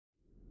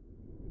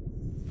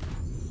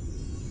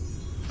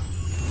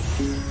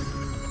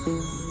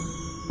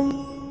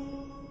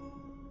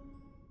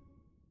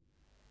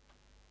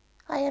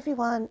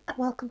everyone, and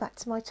welcome back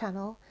to my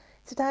channel.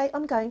 Today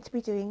I'm going to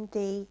be doing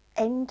the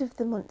end of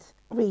the month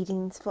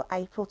readings for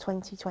April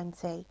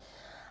 2020,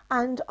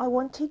 and I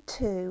wanted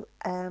to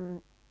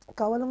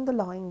go along the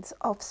lines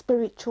of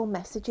spiritual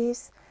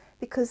messages,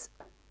 because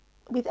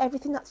with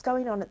everything that's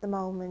going on at the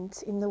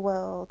moment in the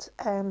world,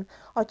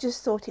 I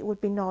just thought it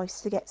would be nice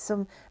to get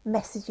some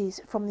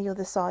messages from the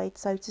other side,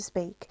 so to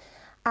speak.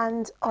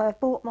 And I've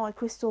brought my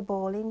crystal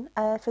ball in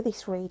for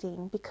this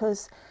reading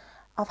because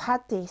I've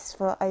had this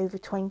for over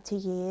 20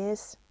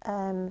 years,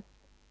 and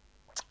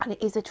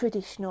it is a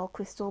traditional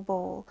crystal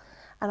ball,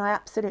 and I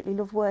absolutely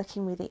love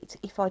working with it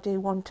if I do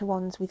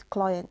one-to-ones with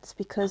clients,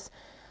 because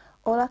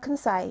all I can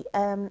say,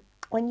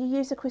 when you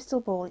use a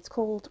crystal ball, it's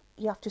called,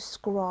 you have to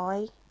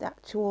scry the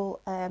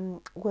actual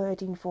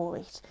wording for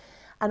it,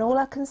 and all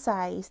I can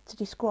say is to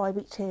describe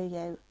it to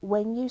you.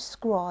 When you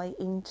scry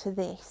into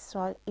this,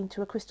 right,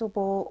 into a crystal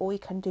ball, or you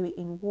can do it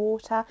in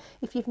water.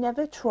 If you've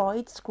never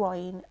tried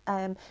scrying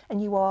and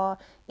you are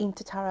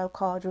into tarot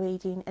card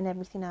reading and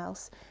everything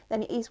else,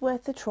 then it is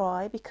worth a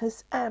try,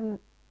 because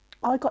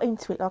I got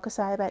into it, like I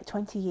say, about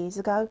 20 years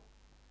ago,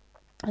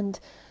 and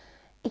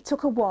it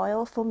took a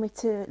while for me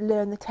to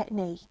learn the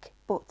technique,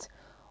 but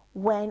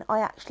when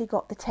I actually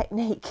got the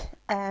technique,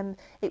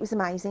 it was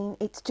amazing.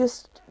 It's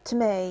just, to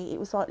me, it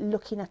was like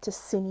looking at a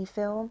cine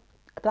film.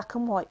 Black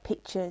and white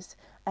pictures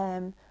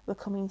were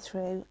coming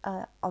through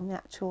on the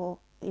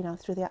actual,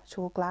 through the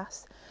actual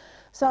glass.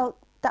 So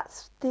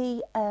that's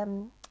the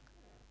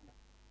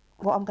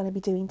what I'm going to be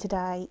doing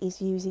today, is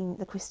using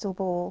the crystal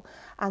ball,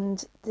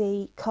 and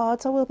the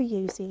cards I will be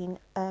using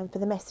for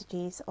the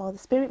messages are the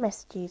spirit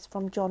messages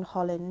from John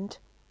Holland.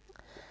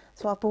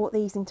 So I brought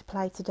these into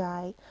play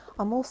today.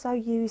 I'm also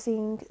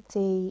using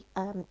the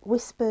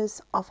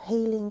Whispers of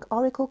Healing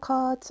Oracle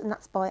cards, and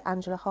that's by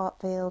Angela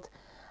Hartfield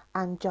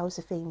and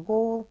Josephine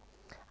Wall.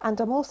 And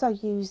I'm also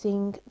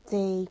using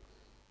the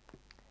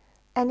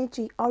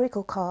Energy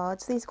Oracle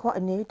cards. These are quite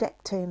a new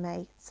deck to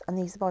me, and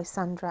these are by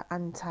Sandra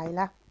and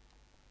Taylor.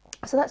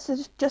 So that's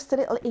just a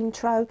little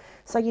intro,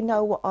 so you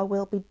know what I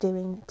will be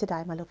doing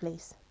today, my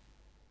lovelies.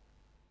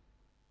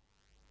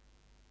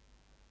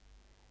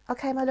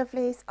 Okay, my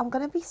lovelies, I'm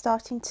going to be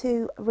starting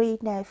to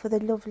read now for the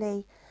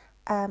lovely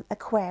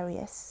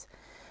Aquarius.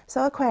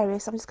 So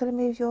Aquarius, I'm just going to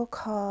move your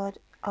card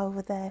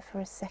over there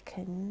for a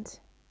second,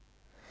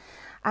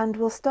 and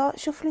we'll start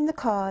shuffling the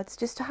cards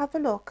just to have a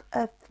look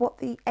at what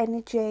the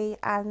energy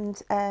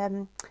and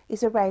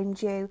is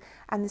around you,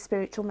 and the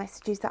spiritual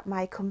messages that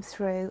may come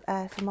through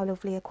for my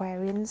lovely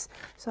Aquarians.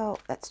 So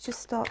let's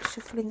just start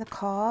shuffling the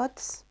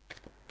cards,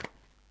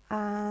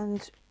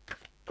 and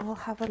we'll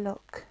have a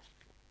look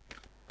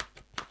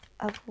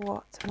of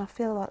what, and I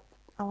feel like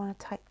I want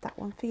to take that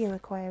one for you,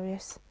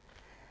 Aquarius.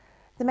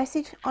 The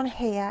message on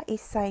here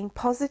is saying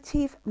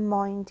positive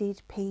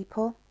minded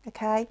people.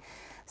 Okay,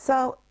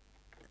 so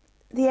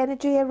the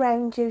energy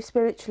around you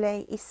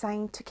spiritually is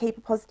saying to keep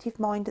a positive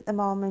mind at the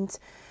moment.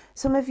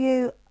 Some of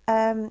you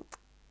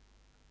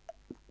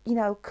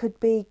could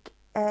be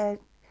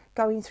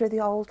going through the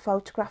old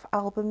photograph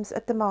albums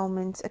at the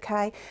moment,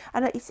 okay?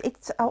 And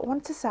it's I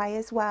want to say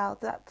as well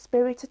that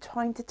spirits are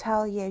trying to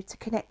tell you to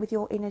connect with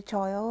your inner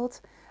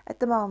child at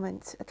the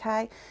moment,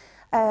 okay?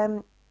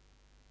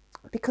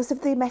 Because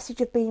of the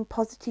message of being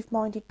positive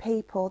minded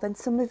people, then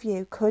some of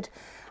you could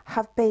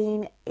have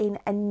been in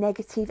a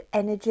negative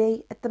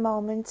energy at the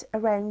moment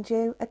around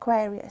you,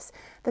 Aquarius.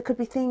 There could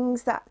be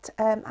things that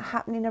are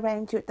happening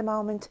around you at the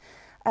moment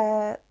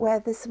where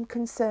there's some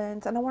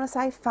concerns, and I want to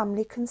say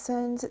family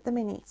concerns at the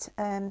minute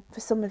for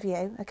some of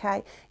you,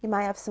 okay? You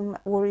may have some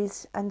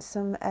worries and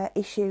some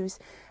issues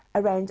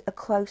around a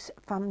close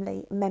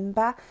family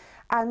member,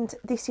 and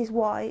this is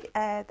why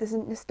there's a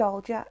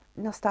nostalgia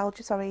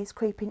is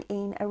creeping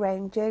in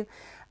around you,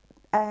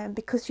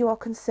 because you are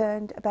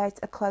concerned about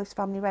a close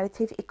family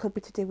relative. It could be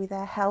to do with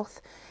their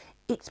health.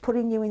 It's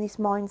putting you in this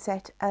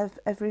mindset of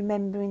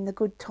remembering the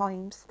good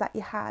times that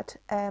you had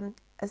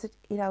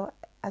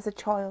as a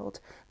child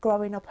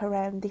growing up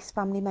around this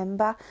family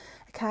member,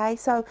 okay?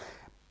 So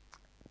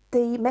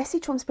the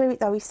message from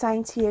Spirit, though, is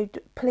saying to you,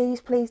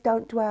 please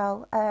don't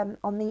dwell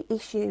on the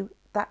issue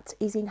that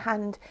is in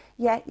hand.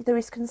 Yeah, there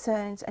is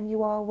concerns and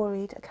you are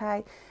worried,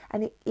 okay?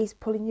 And it is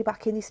pulling you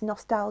back in this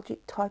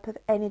nostalgic type of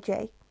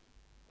energy.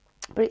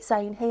 But it's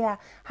saying here,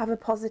 have a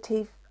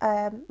positive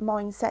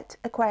mindset,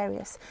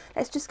 Aquarius.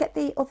 Let's just get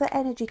the other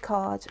energy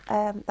card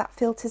that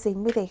filters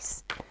in with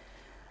this.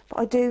 But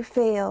I do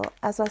feel,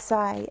 as I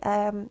say,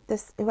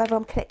 whoever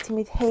I'm connecting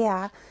with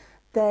here,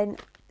 then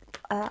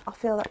I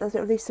feel that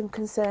there's some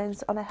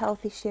concerns on a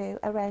health issue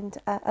around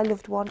a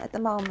loved one at the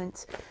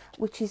moment,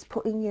 which is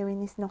putting you in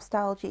this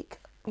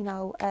nostalgic,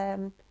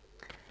 the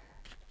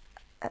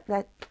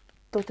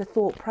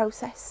thought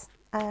process.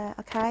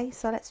 Okay,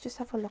 so let's just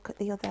have a look at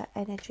the other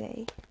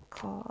energy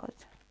card.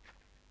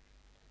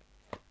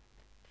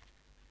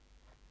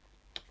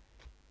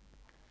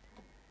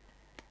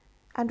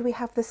 And we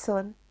have the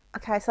Sun.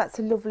 Okay, so that's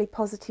a lovely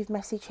positive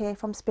message here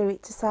from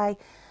Spirit to say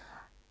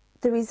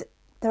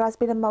there has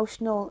been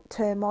emotional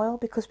turmoil,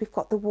 because we've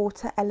got the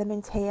water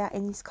element here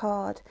in this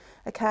card,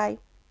 okay?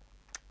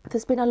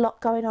 There's been a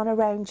lot going on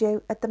around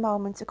you at the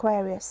moment,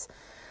 Aquarius,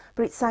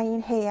 but it's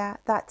saying here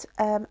that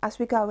as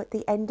we go at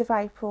the end of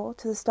April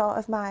to the start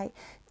of May,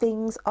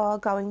 things are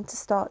going to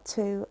start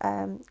to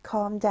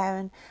calm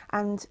down,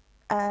 and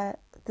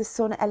the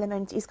sun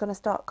element is going to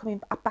start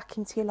coming back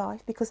into your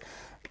life, because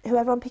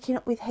whoever I'm picking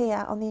up with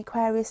here on the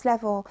Aquarius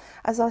level,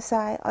 as I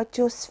say, I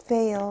just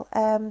feel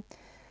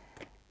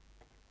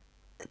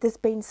there's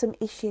been some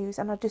issues,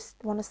 and I just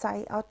want to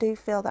say I do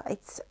feel that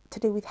it's to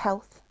do with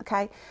health.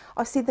 Okay,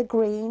 I see the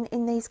green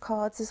in these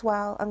cards as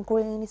well, and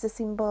green is a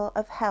symbol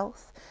of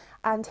health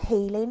and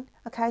healing.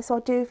 Okay, so I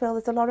do feel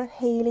there's a lot of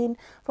healing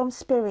from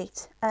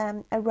spirit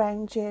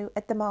around you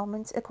at the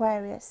moment,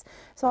 Aquarius.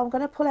 So I'm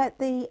going to pull out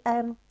the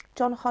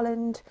John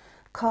Holland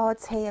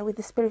cards here with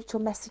the spiritual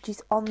messages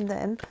on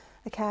them,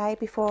 okay,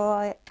 before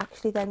I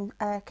actually then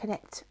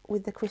connect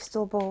with the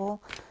crystal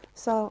ball.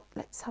 So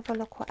let's have a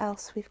look what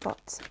else we've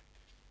got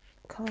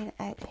coming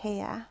out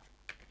here.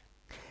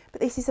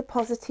 But this is a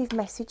positive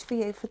message for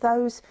you, for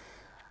those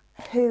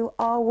who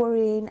are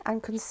worrying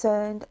and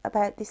concerned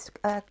about this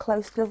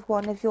close loved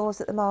one of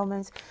yours at the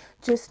moment.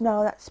 Just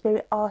know that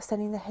spirit are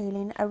sending the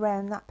healing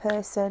around that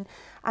person,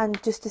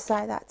 and just to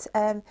say that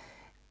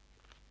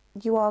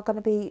you are going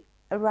to be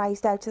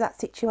raised out of that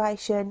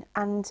situation,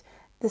 and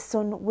the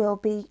sun will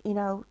be, you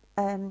know,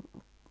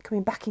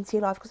 coming back into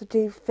your life, because I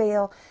do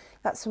feel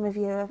that some of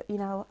you have, you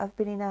know, have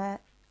been in a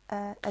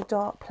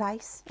dark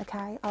place,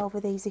 okay, over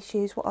these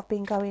issues, what have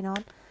been going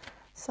on.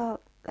 So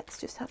let's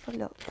just have a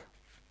look.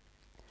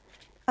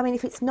 I mean,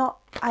 if it's not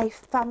a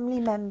family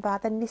member,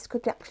 then this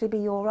could actually be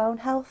your own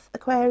health,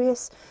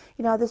 Aquarius.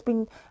 You know, there's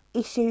been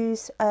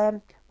issues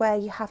where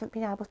you haven't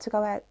been able to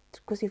go out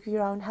because of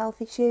your own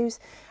health issues,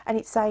 and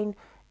it's saying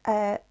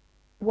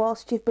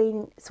whilst you've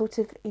been sort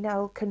of, you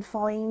know,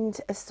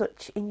 confined as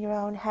such in your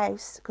own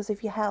house because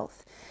of your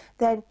health,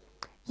 then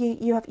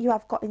you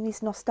have got in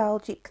this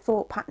nostalgic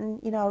thought pattern,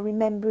 you know,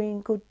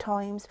 remembering good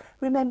times,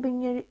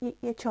 remembering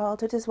your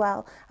childhood as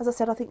well. As I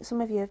said, I think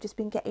some of you have just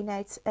been getting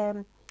out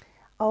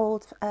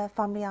old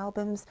family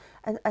albums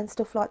and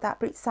stuff like that.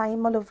 But it's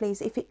saying, my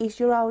lovelies, if it is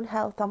your own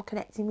health I'm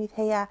connecting with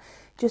here,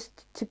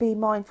 just to be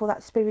mindful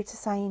that spirit is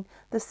saying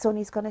the sun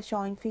is going to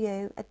shine for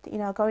you, you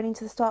know, going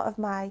into the start of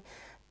May.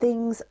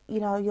 Things,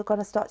 you know, you're going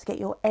to start to get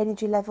your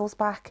energy levels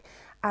back,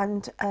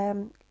 and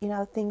you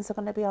know, things are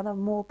going to be on a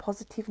more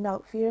positive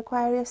note for you,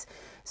 Aquarius.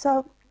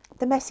 So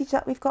the message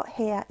that we've got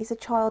here is a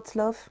child's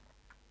love,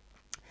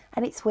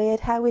 and it's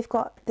weird how we've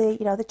got the,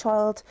 you know, the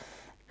child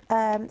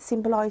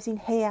symbolising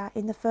here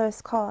in the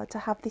first card to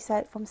have this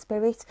out from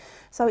spirit.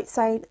 So it's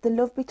saying the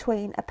love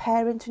between a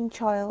parent and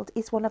child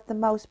is one of the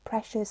most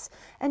precious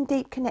and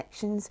deep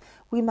connections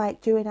we make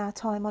during our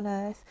time on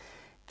earth.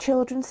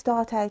 Children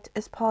start out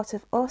as part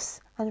of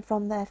us, and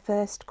from their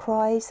first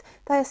cries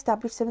they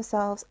establish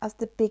themselves as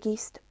the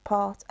biggest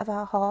part of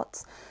our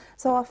hearts.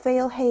 So I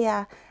feel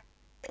here,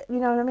 you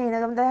know what I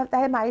mean,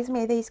 they amaze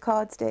me, these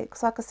cards do,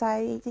 because like I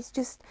say, it's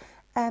just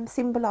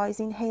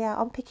symbolising here.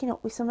 I'm picking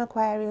up with some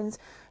Aquarians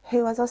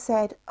who, as I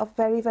said, are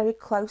very, very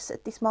close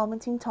at this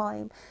moment in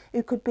time,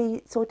 who could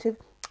be sort of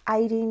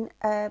aiding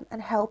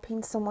and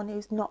helping someone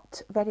who's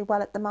not very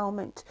well at the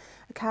moment,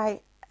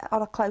 okay,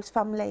 on a close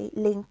family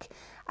link,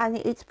 and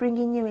it's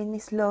bringing you in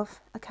this love,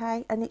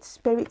 okay, and it's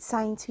spirit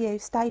saying to you,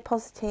 stay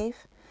positive,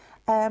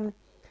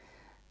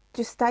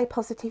 just stay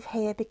positive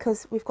here,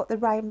 because we've got the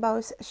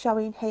rainbows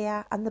showing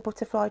here, and the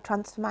butterfly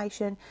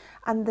transformation,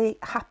 and the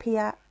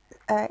happier,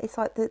 it's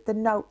like the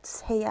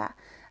notes here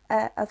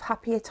of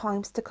happier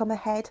times to come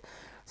ahead.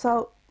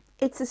 So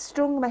it's a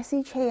strong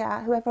message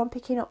here, whoever I'm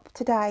picking up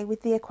today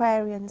with the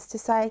Aquarians, to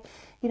say,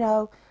 you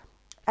know,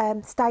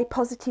 stay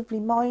positively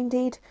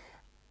minded.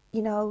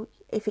 You know,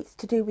 if it's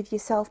to do with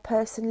yourself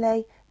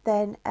personally,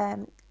 then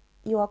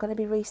you are going to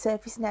be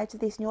resurfacing out of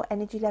this, and your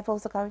energy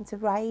levels are going to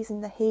raise,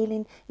 and the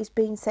healing is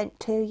being sent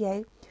to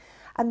you.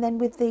 And then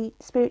with the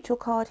spiritual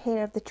card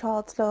here of the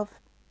child's love,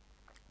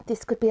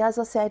 this could be, as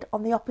I said,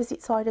 on the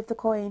opposite side of the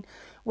coin,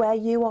 where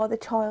you are the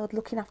child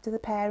looking after the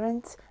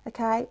parent,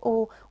 okay,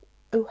 or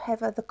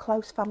whoever the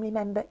close family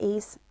member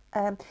is.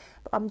 But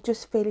I'm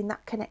just feeling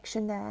that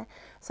connection there.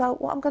 So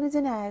what I'm going to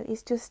do now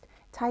is just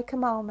take a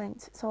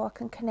moment so I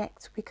can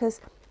connect,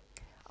 because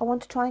I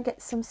want to try and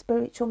get some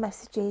spiritual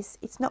messages.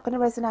 It's not going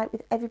to resonate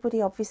with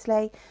everybody,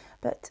 obviously,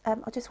 but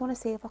I just want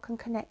to see if I can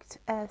connect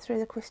through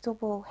the crystal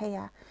ball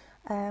here,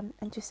 and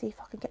just see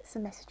if I can get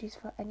some messages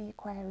for any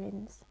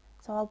Aquarians.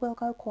 So I will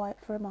go quiet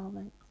for a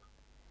moment.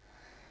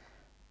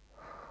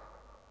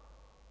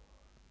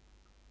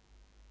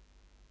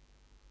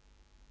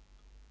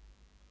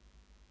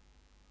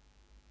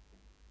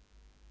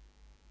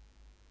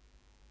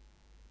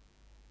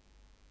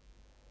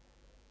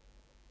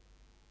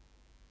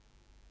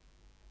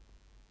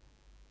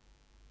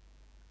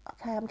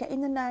 Okay, I'm getting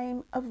the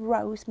name of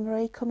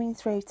Rosemary coming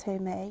through to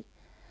me.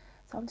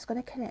 So I'm just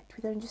going to connect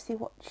with her and just see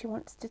what she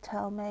wants to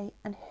tell me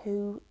and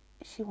who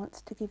she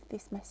wants to give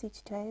this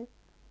message to.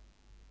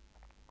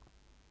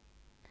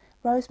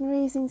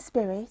 Rosemary is in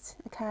spirit,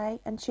 okay,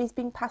 and she's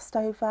been passed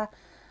over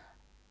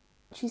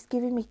she's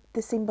giving me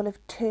the symbol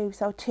of 2,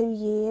 so 2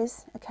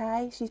 years,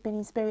 okay? She's been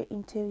in spirit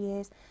in 2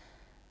 years.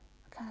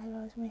 Okay,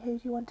 Rosemary, who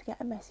do you want to get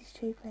a message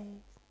to,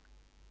 please?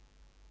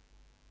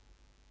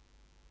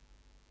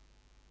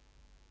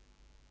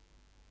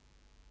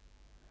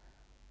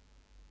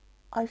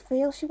 I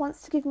feel she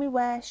wants to give me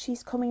where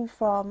she's coming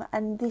from,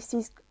 and this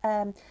is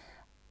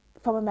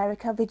from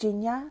America,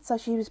 Virginia. So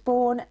she was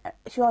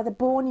either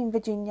born in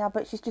Virginia,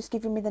 but she's just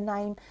giving me the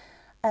name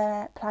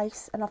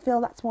place, and I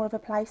feel that's more of a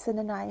place than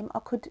a name. I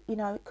could,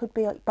 it could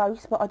be like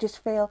both, but I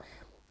just feel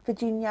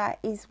Virginia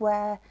is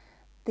where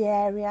the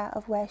area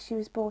of where she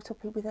was brought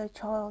up with her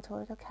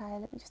childhood. Okay,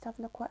 let me just have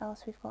a look what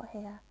else we've got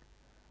here.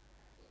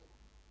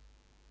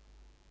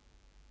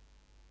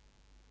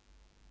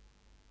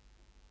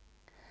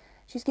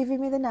 She's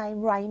giving me the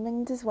name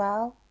Raymond as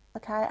well.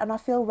 Okay, and I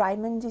feel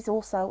Raymond is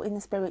also in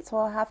the spirit, so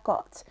I have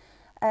got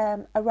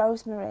a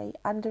Rosemary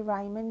and a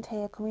Raymond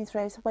here coming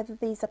through. So whether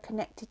these are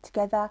connected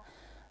together,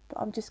 but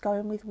I'm just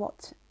going with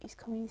what is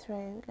coming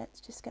through.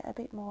 Let's just get a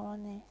bit more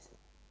on this.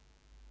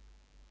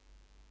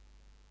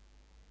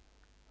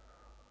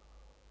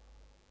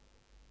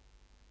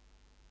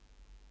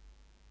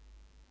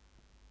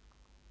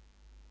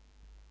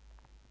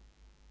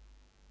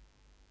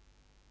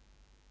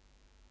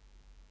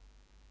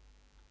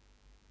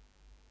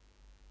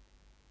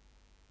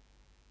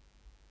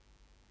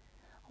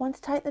 I want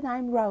to take the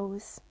name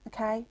Rose,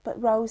 okay, but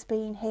Rose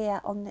being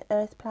here on the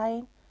earth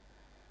plane,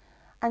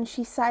 and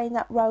she's saying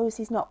that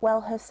Rose is not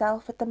well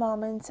herself at the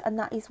moment, and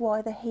that is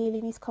why the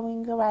healing is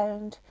coming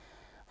around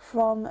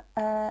from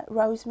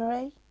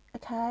Rosemary,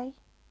 okay,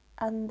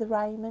 and the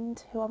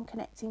Raymond who I'm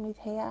connecting with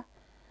here.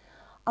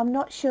 I'm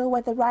not sure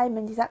whether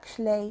Raymond is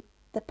actually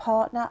the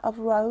partner of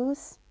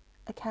Rose,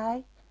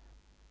 okay,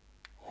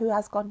 who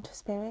has gone to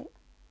spirit.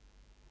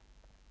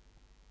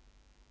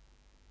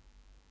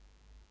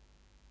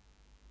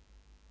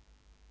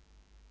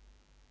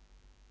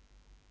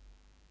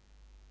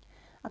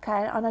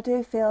 Okay, and I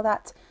do feel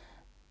that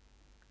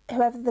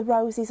whoever the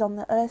Rose is on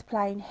the earth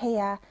plane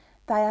here,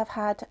 they have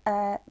had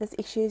there's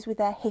issues with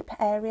their hip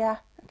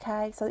area.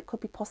 Okay, so it could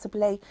be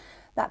possibly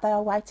that they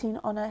are waiting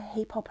on a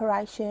hip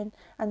operation,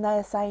 and they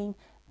are saying,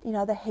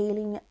 the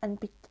healing, and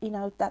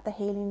that the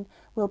healing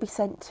will be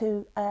sent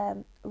to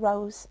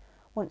Rose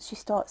once she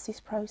starts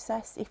this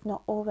process, if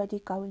not already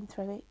going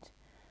through it.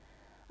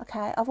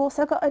 Okay, I've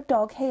also got a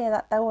dog here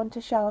that they want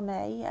to show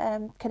me,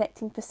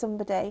 connecting for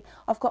somebody.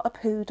 I've got a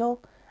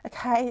poodle,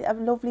 okay, a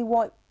lovely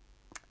white,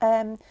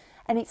 and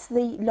it's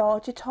the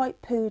larger type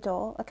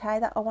poodle, okay,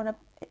 that I want to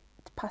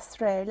pass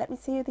through. Let me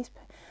see who this,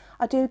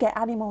 I do get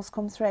animals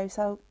come through,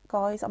 so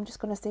guys, I'm just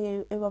going to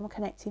see who I'm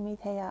connecting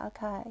with here,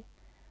 okay.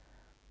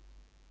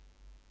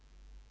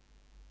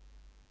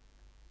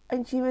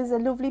 And she was a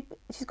lovely,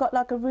 she's got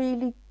like a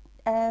really,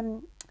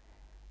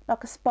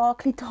 like a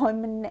sparkly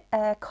diamond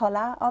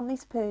collar on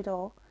this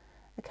poodle,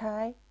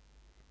 okay.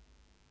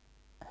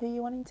 Who are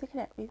you wanting to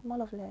connect with, my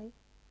lovely?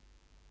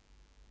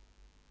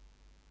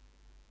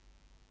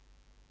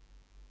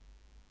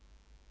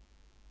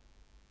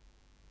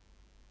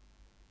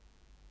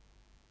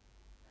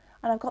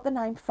 And I've got the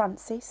name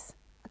Francis,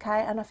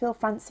 okay, and I feel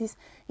Francis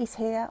is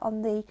here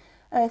on the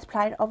earth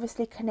plane,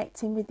 obviously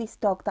connecting with this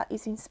dog that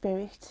is in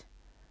spirit.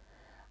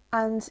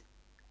 And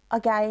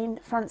again,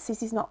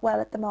 Francis is not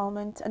well at the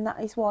moment, and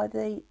that is why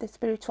the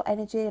spiritual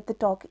energy of the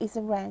dog is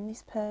around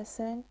this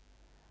person,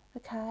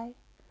 okay.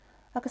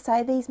 Like I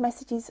say, these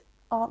messages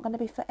aren't going to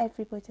be for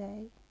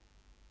everybody.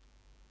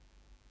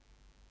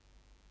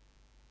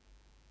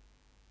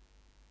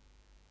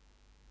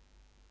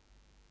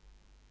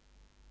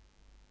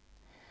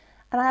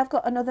 And I have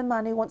got another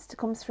man who wants to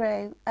come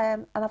through,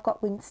 and I've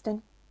got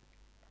Winston,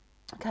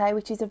 okay,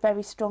 which is a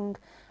very strong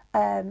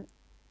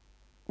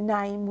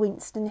name,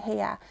 Winston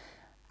here.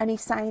 And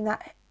he's saying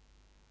that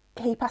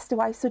he passed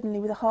away suddenly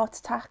with a heart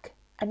attack,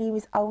 and he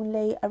was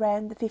only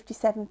around the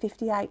 57,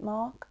 58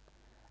 mark,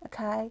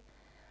 okay.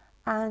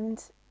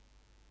 And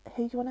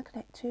who do you want to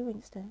connect to,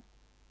 Winston?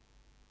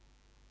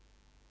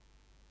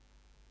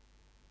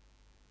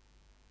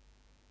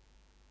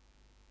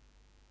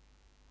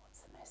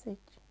 What's the message?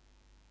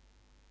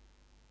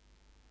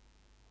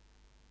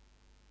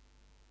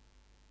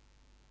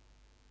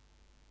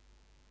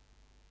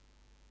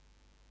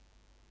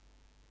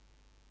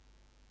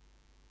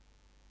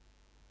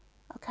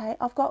 Okay,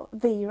 I've got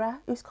Vera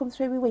who's come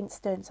through with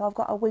Winston, so I've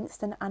got a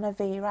Winston and a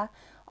Vera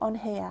on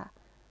here.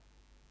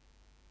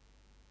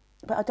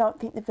 But I don't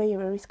think the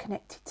Vera is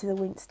connected to the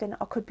Winston.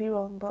 I could be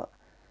wrong, but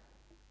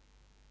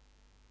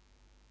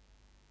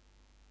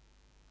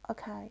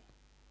okay.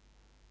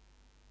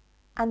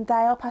 And they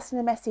are passing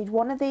a message.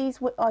 One of these,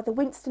 either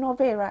Winston or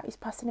Vera, is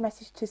passing a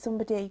message to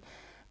somebody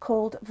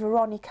called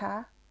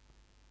Veronica.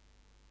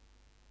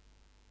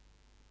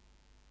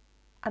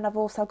 And I've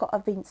also got a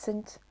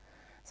Vincent.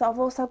 So I've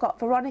also got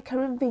Veronica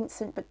and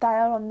Vincent, but they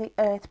are on the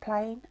earth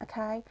plane,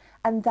 okay?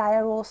 And they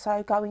are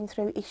also going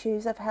through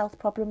issues of health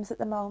problems at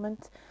the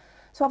moment.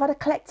 So I've had a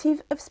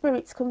collective of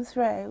spirits come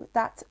through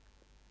that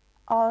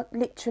are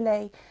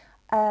literally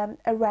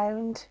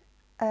around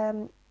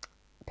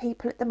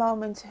people at the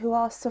moment who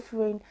are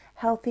suffering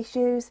health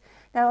issues.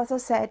 Now, as I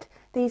said,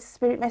 these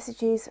spirit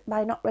messages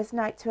may not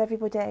resonate to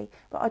everybody,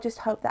 but I just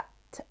hope that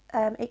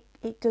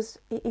it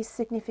is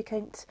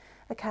significant,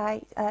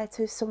 okay,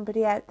 to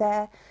somebody out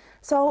there.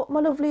 So my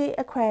lovely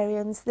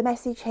Aquarians, the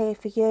message here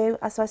for you,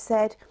 as I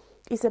said,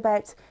 is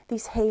about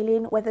this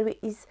healing, whether it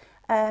is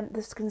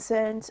there's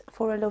concerns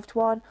for a loved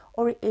one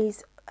or it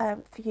is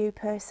for you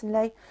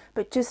personally.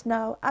 But just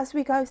know, as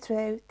we go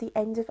through the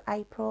end of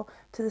April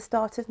to the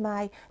start of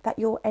May, that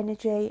your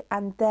energy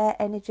and their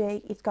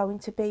energy is going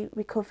to be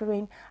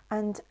recovering,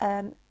 and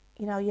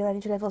you know, your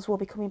energy levels will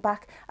be coming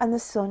back, and the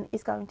sun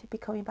is going to be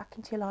coming back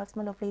into your lives,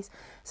 my lovelies.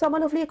 So my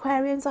lovely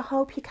Aquarians, I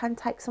hope you can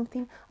take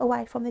something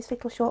away from this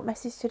little short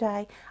message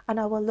today, and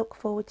I will look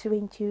forward to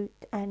reading to you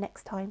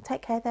next time.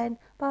 Take care then.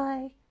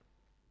 Bye.